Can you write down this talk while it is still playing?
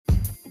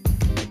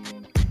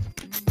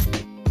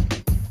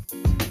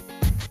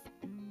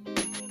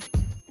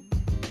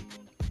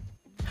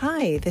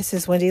Hi, this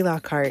is Wendy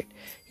Lockhart,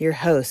 your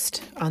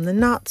host on the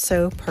Not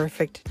So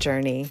Perfect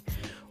Journey,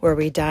 where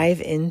we dive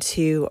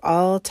into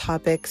all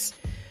topics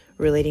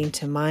relating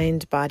to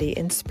mind, body,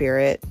 and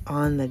spirit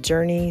on the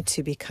journey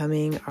to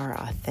becoming our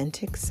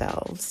authentic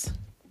selves.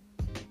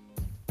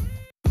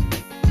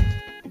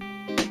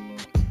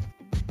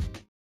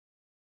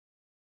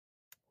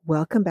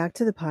 Welcome back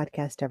to the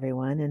podcast,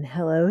 everyone, and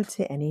hello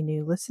to any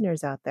new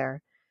listeners out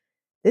there.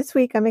 This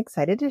week, I'm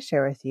excited to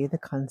share with you the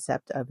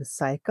concept of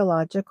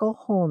psychological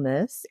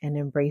wholeness and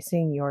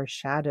embracing your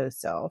shadow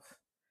self.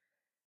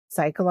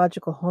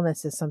 Psychological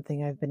wholeness is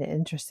something I've been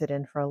interested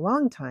in for a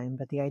long time,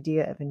 but the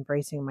idea of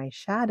embracing my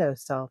shadow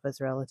self is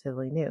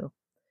relatively new.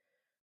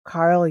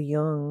 Carl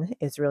Jung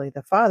is really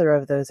the father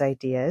of those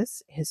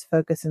ideas. His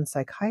focus in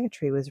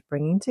psychiatry was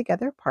bringing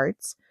together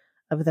parts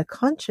of the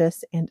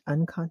conscious and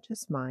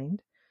unconscious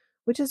mind,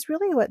 which is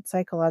really what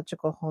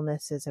psychological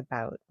wholeness is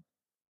about.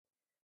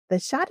 The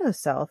shadow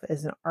self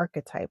is an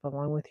archetype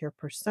along with your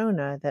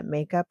persona that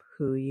make up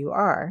who you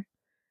are.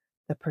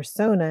 The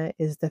persona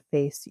is the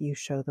face you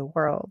show the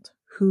world,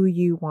 who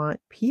you want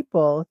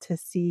people to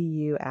see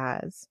you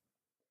as.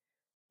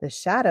 The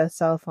shadow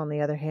self, on the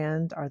other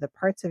hand, are the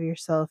parts of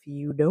yourself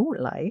you don't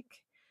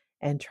like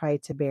and try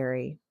to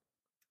bury.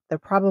 The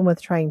problem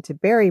with trying to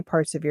bury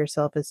parts of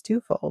yourself is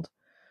twofold.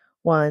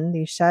 One,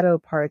 these shadow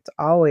parts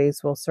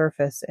always will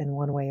surface in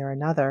one way or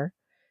another.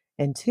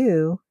 And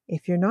two,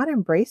 if you're not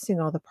embracing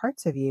all the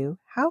parts of you,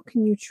 how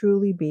can you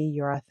truly be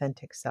your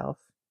authentic self?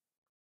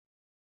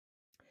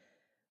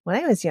 When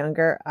I was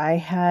younger, I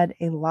had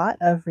a lot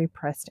of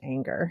repressed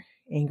anger.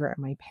 Anger at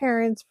my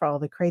parents for all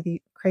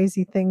the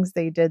crazy things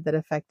they did that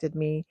affected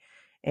me.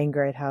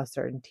 Anger at how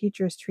certain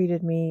teachers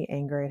treated me.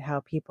 Anger at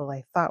how people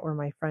I thought were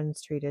my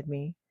friends treated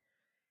me.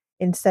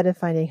 Instead of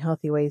finding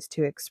healthy ways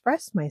to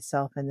express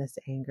myself in this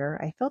anger,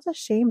 I felt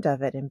ashamed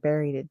of it and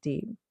buried it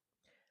deep.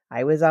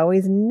 I was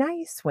always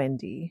nice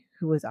Wendy,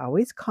 who was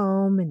always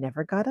calm and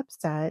never got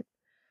upset,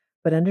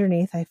 but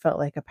underneath I felt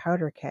like a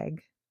powder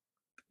keg.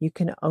 You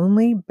can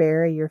only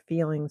bury your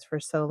feelings for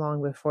so long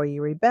before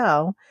you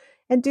rebel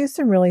and do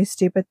some really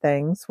stupid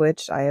things,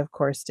 which I of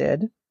course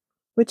did,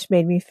 which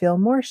made me feel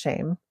more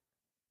shame.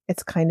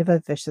 It's kind of a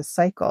vicious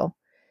cycle,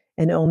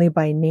 and only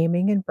by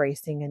naming,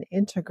 embracing, and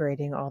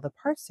integrating all the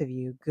parts of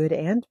you, good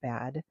and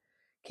bad,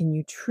 can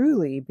you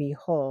truly be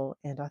whole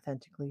and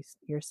authentically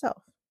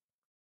yourself.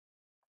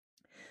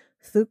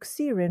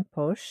 Thuxi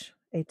Rinpoche,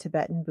 a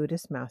Tibetan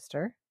Buddhist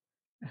master,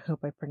 I hope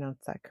I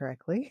pronounced that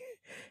correctly,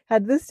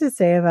 had this to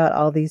say about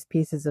all these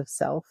pieces of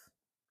self.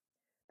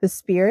 The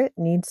spirit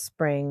needs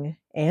spring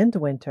and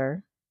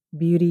winter,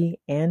 beauty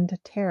and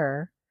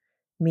terror,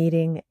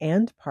 meeting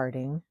and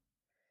parting,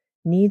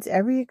 needs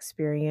every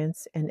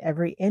experience and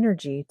every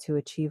energy to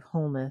achieve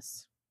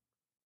wholeness.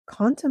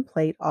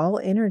 Contemplate all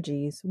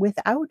energies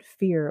without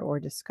fear or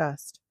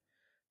disgust.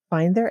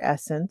 Find their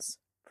essence,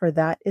 for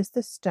that is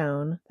the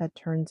stone that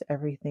turns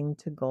everything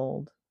to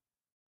gold.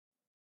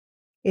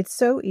 It's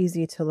so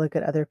easy to look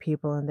at other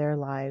people in their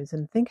lives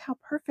and think how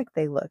perfect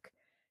they look,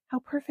 how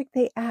perfect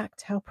they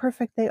act, how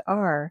perfect they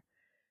are.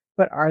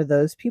 But are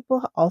those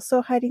people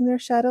also hiding their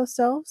shadow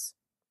selves?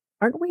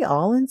 Aren't we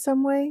all in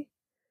some way?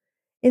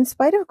 In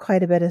spite of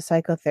quite a bit of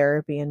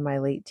psychotherapy in my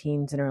late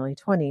teens and early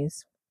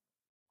 20s,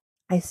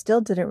 I still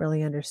didn't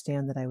really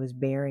understand that I was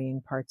burying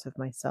parts of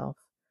myself.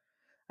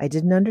 I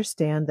didn't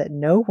understand that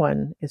no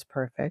one is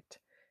perfect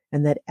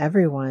and that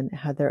everyone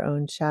had their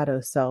own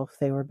shadow self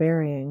they were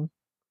burying.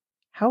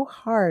 How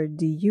hard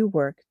do you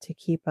work to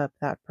keep up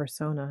that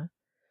persona?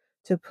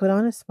 To put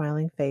on a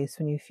smiling face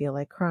when you feel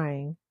like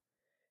crying?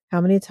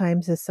 How many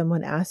times has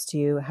someone asked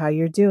you how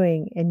you're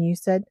doing and you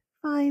said,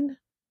 fine?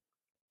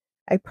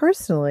 I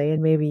personally,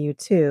 and maybe you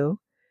too,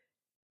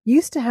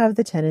 used to have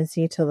the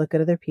tendency to look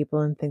at other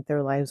people and think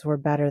their lives were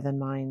better than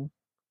mine.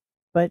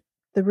 But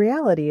the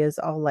reality is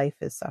all life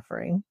is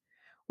suffering.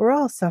 We're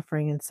all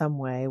suffering in some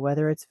way,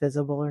 whether it's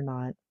visible or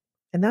not.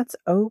 And that's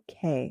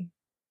okay.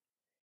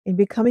 In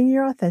becoming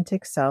your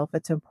authentic self,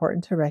 it's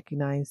important to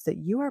recognize that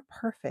you are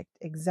perfect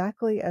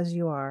exactly as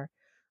you are,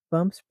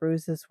 bumps,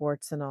 bruises,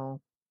 warts, and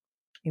all.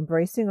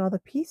 Embracing all the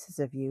pieces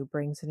of you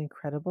brings an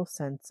incredible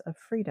sense of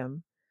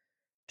freedom.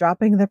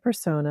 Dropping the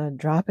persona,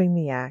 dropping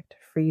the act,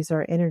 frees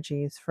our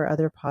energies for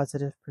other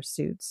positive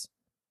pursuits.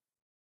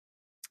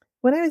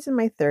 When I was in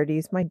my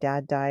 30s, my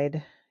dad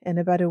died, and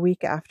about a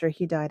week after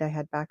he died, I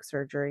had back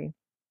surgery.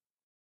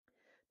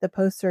 The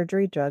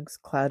post-surgery drugs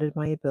clouded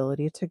my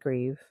ability to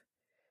grieve.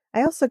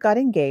 I also got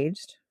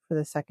engaged for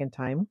the second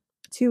time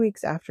 2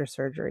 weeks after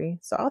surgery,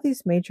 so all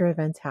these major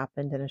events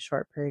happened in a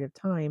short period of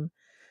time,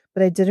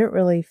 but I didn't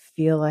really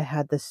feel I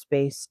had the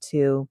space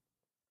to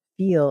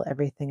feel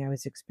everything I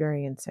was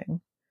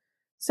experiencing.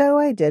 So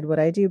I did what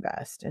I do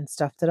best and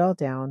stuffed it all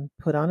down,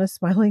 put on a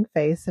smiling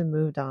face, and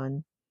moved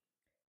on.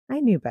 I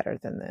knew better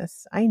than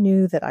this. I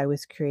knew that I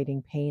was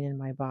creating pain in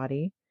my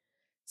body.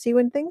 See,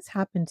 when things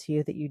happen to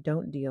you that you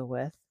don't deal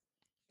with,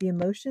 the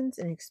emotions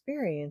and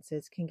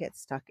experiences can get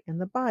stuck in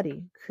the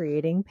body,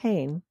 creating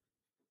pain.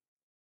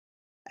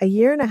 A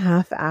year and a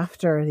half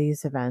after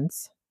these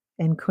events,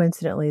 and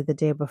coincidentally, the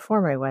day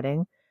before my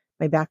wedding,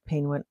 my back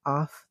pain went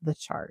off the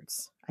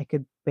charts. I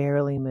could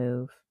barely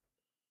move.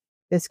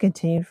 This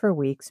continued for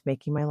weeks,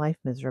 making my life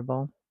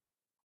miserable.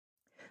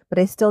 But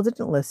I still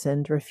didn't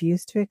listen,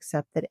 refused to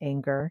accept that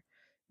anger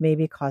may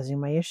be causing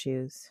my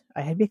issues.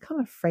 I had become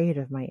afraid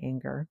of my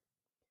anger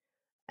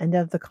and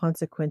of the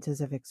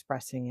consequences of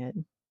expressing it.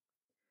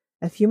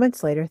 A few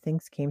months later,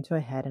 things came to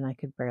a head and I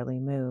could barely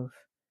move.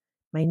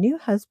 My new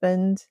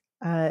husband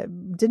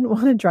didn't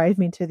want to drive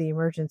me to the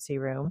emergency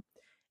room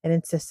and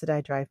insisted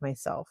I drive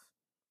myself,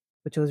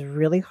 which was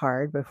really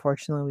hard, but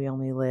fortunately we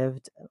only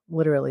lived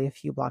literally a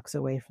few blocks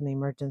away from the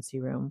emergency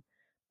room.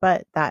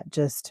 But that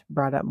just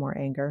brought up more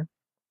anger.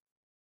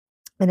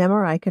 An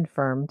MRI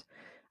confirmed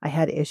I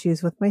had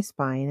issues with my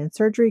spine and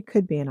surgery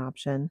could be an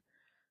option,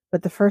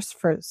 but the first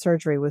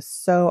surgery was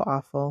so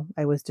awful,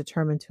 I was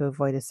determined to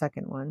avoid a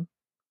second one.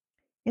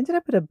 Ended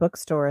up at a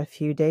bookstore a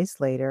few days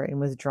later and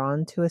was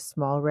drawn to a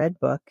small red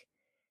book,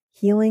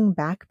 Healing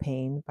Back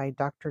Pain by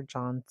Dr.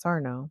 John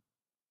Sarno.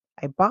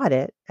 I bought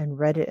it and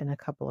read it in a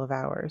couple of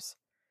hours.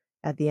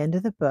 At the end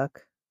of the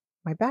book,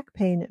 my back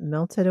pain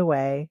melted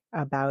away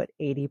about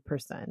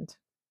 80%.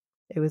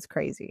 It was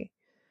crazy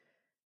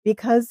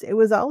because it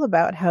was all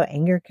about how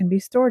anger can be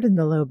stored in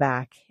the low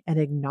back, and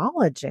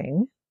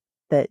acknowledging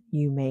that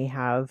you may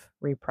have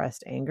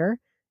repressed anger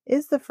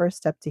is the first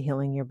step to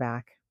healing your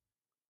back.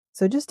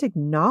 So just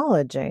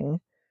acknowledging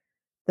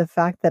the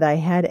fact that I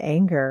had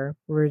anger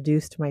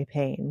reduced my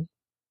pain.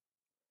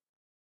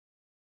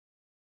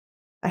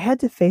 I had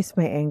to face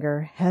my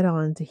anger head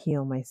on to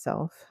heal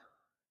myself.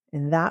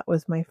 And that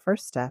was my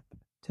first step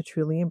to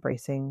truly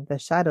embracing the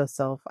shadow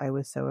self I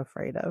was so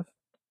afraid of.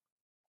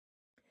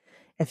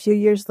 A few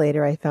years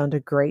later, I found a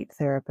great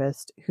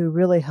therapist who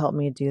really helped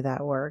me do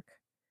that work.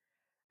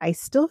 I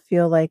still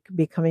feel like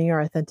becoming your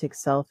authentic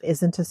self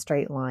isn't a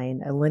straight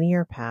line, a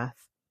linear path,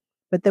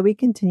 but that we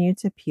continue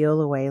to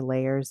peel away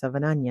layers of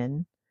an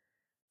onion.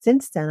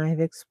 Since then, I've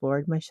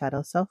explored my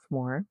shadow self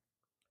more.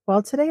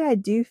 While today I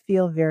do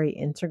feel very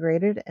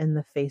integrated and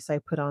the face I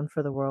put on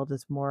for the world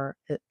is more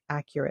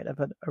accurate of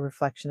a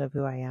reflection of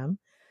who I am,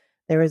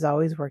 there is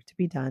always work to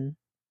be done.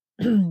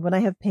 When I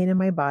have pain in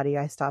my body,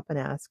 I stop and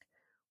ask,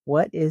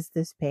 what is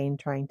this pain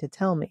trying to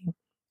tell me?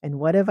 And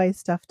what have I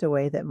stuffed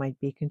away that might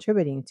be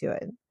contributing to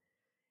it?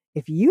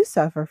 If you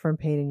suffer from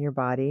pain in your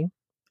body,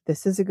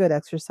 this is a good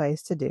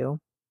exercise to do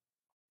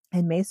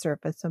and may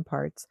surface some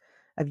parts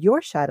of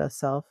your shadow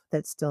self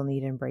that still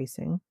need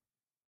embracing.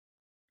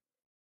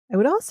 I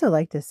would also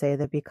like to say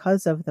that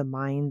because of the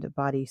mind,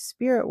 body,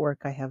 spirit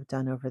work I have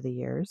done over the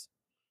years,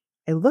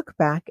 I look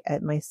back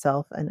at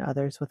myself and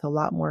others with a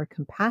lot more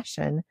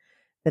compassion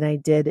than I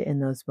did in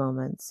those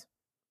moments.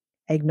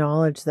 I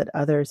acknowledge that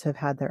others have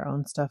had their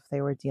own stuff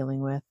they were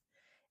dealing with,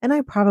 and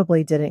I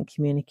probably didn't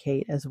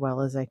communicate as well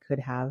as I could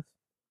have.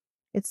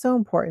 It's so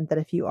important that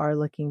if you are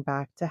looking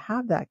back to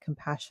have that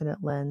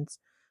compassionate lens,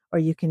 or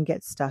you can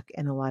get stuck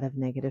in a lot of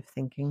negative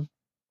thinking.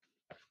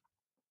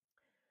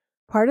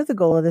 Part of the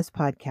goal of this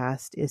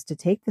podcast is to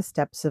take the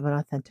steps of an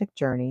authentic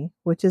journey,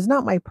 which is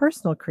not my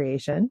personal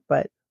creation,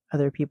 but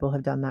other people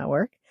have done that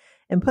work,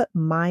 and put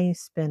my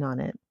spin on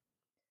it.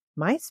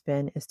 My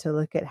spin is to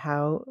look at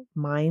how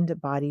mind,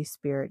 body,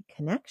 spirit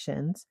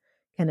connections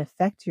can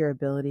affect your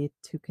ability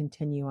to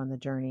continue on the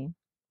journey.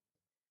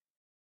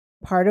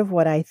 Part of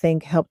what I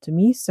think helped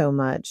me so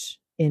much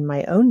in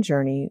my own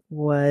journey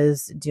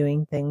was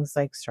doing things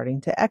like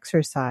starting to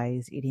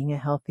exercise, eating a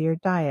healthier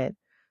diet,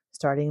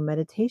 starting a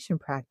meditation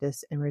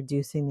practice, and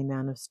reducing the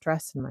amount of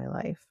stress in my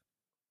life.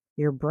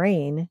 Your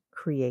brain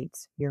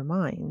creates your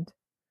mind.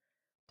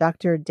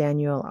 Dr.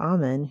 Daniel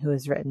Amen, who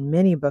has written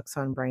many books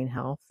on brain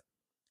health,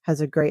 has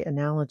a great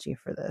analogy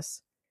for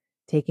this.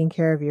 Taking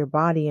care of your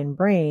body and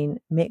brain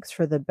makes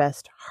for the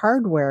best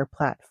hardware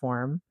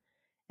platform,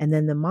 and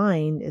then the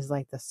mind is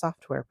like the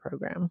software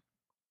program.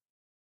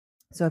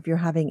 So if you're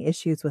having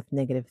issues with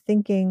negative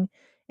thinking,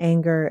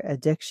 anger,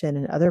 addiction,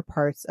 and other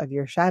parts of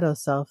your shadow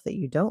self that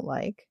you don't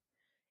like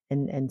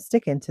and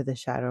stick into the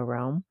shadow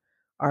realm,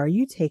 are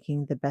you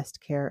taking the best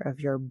care of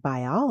your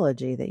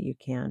biology that you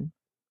can?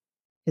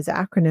 His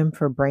acronym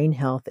for brain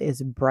health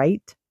is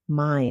BRIGHT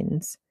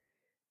Minds.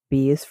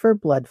 B is for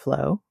blood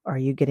flow. Are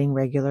you getting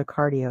regular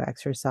cardio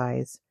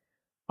exercise?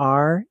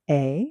 RA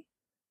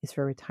is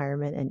for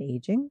retirement and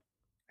aging.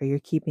 Are you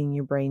keeping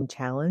your brain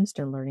challenged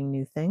and learning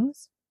new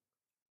things?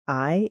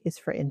 I is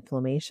for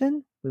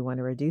inflammation. We want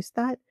to reduce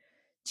that.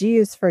 G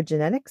is for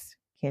genetics.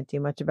 Can't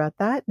do much about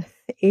that.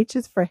 H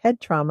is for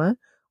head trauma,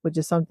 which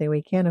is something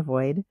we can't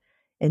avoid.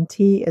 And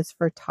T is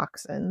for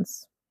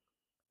toxins.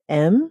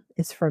 M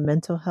is for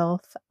mental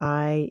health.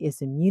 I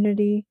is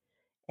immunity.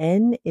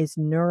 N is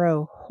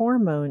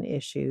neurohormone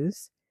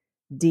issues.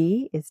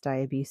 D is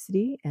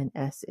diabetes. And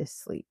S is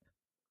sleep.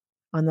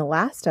 On the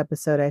last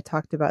episode, I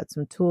talked about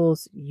some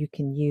tools you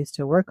can use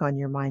to work on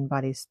your mind,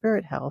 body,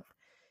 spirit health,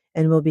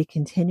 and we'll be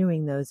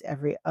continuing those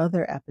every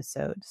other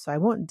episode. So I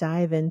won't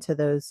dive into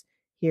those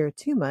here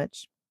too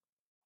much,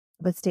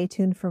 but stay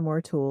tuned for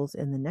more tools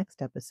in the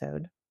next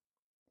episode.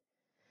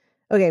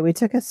 Okay, we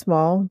took a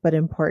small but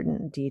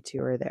important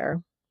detour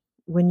there.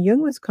 When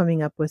Jung was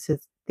coming up with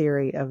his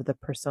theory of the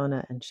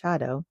persona and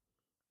shadow,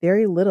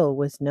 very little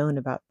was known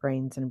about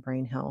brains and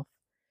brain health.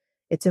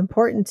 It's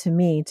important to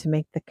me to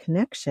make the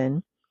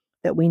connection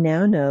that we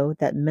now know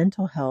that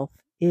mental health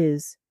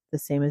is the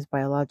same as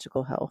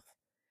biological health.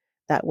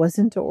 That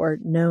wasn't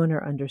known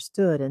or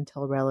understood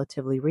until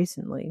relatively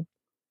recently,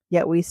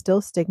 yet we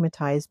still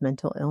stigmatize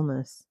mental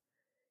illness.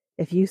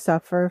 If you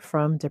suffer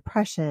from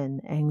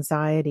depression,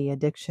 anxiety,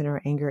 addiction,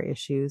 or anger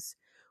issues,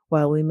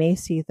 while we may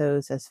see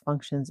those as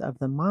functions of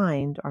the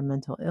mind or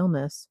mental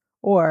illness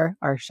or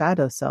our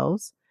shadow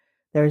selves,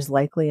 there's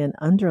likely an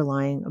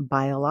underlying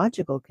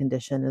biological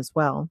condition as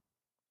well.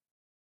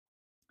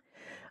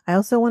 I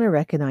also want to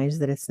recognize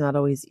that it's not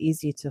always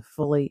easy to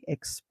fully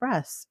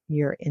express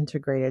your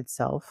integrated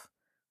self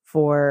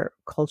for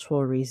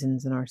cultural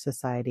reasons in our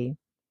society.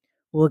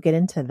 We'll get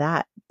into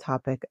that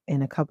topic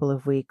in a couple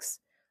of weeks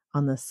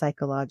on the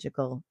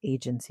psychological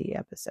agency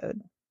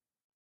episode.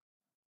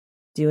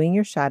 Doing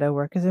your shadow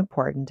work is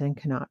important and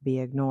cannot be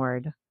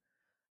ignored.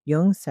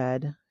 Jung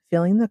said,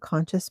 filling the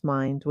conscious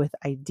mind with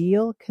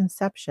ideal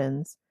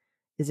conceptions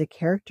is a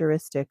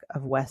characteristic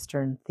of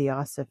Western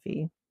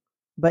theosophy,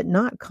 but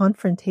not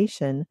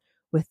confrontation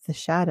with the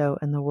shadow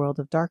and the world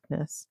of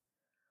darkness.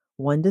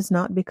 One does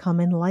not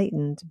become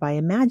enlightened by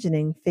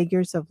imagining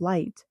figures of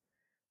light,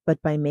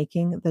 but by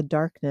making the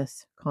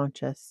darkness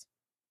conscious.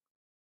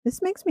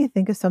 This makes me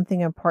think of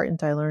something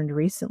important I learned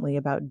recently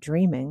about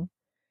dreaming.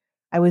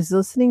 I was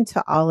listening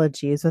to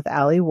Ologies with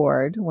Allie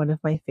Ward, one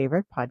of my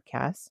favorite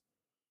podcasts,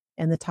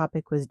 and the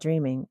topic was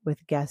dreaming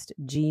with guest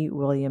G.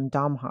 William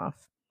Domhoff,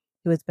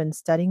 who has been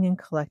studying and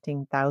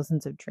collecting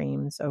thousands of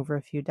dreams over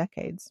a few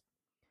decades.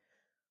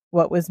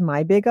 What was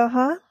my big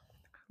aha?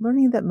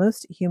 Learning that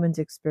most humans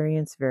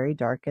experience very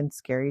dark and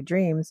scary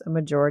dreams a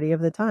majority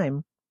of the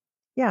time.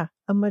 Yeah,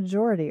 a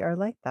majority are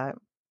like that.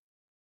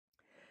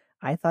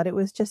 I thought it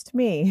was just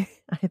me.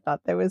 I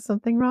thought there was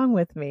something wrong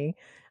with me.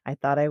 I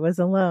thought I was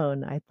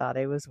alone. I thought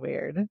I was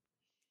weird.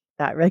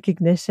 That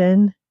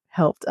recognition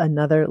helped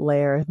another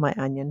layer of my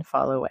onion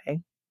fall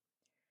away.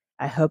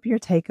 I hope your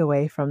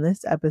takeaway from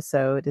this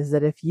episode is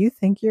that if you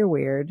think you're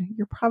weird,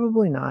 you're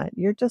probably not.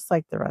 You're just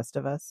like the rest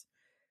of us.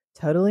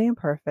 Totally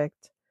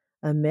imperfect,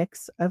 a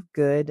mix of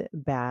good,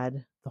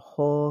 bad, the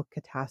whole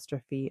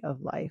catastrophe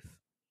of life.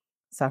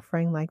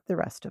 Suffering like the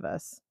rest of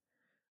us.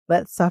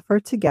 Let's suffer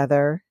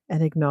together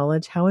and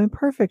acknowledge how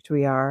imperfect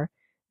we are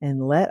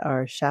and let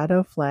our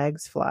shadow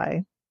flags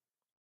fly.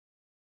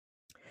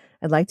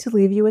 I'd like to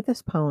leave you with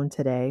this poem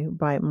today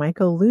by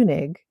Michael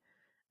Leunig,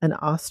 an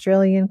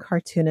Australian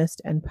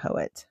cartoonist and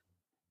poet.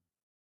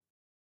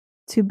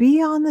 To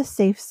be on the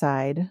safe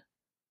side,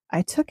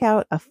 I took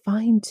out a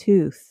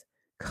fine-tooth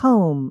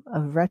comb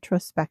of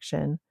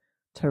retrospection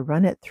to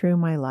run it through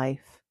my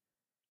life,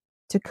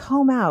 to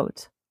comb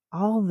out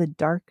all the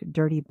dark,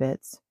 dirty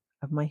bits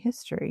of my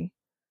history,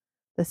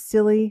 the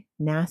silly,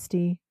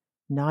 nasty,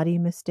 naughty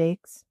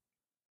mistakes.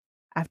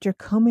 After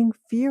combing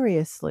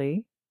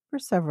furiously for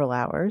several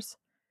hours,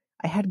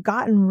 I had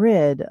gotten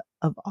rid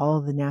of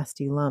all the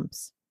nasty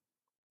lumps.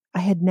 I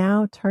had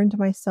now turned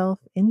myself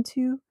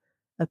into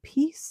a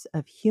piece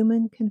of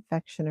human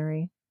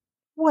confectionery.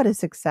 What a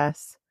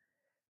success!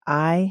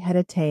 I had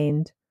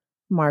attained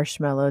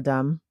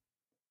marshmallow-dom,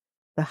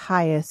 the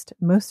highest,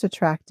 most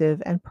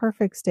attractive, and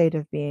perfect state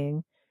of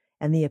being,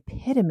 and the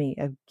epitome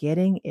of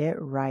getting it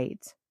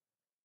right.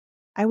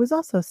 I was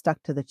also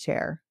stuck to the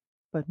chair,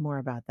 but more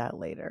about that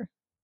later.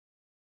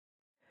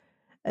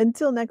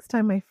 Until next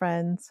time, my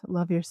friends,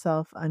 love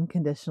yourself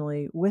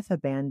unconditionally with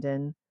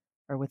abandon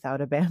or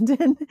without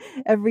abandon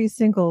every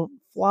single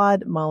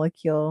flawed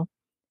molecule.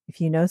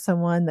 If you know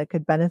someone that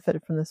could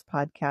benefit from this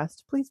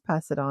podcast, please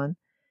pass it on.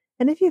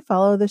 And if you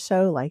follow the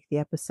show, like the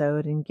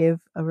episode and give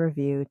a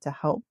review to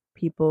help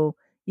people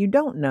you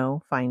don't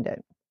know find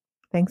it.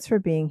 Thanks for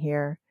being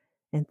here,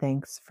 and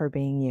thanks for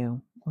being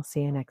you. We'll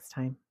see you next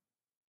time.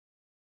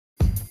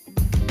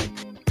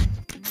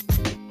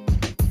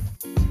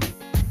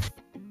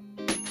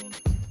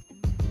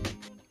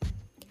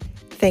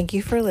 Thank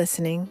you for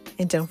listening,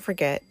 and don't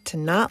forget to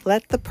not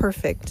let the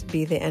perfect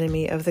be the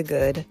enemy of the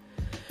good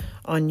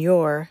on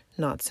your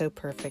not so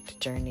perfect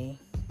journey.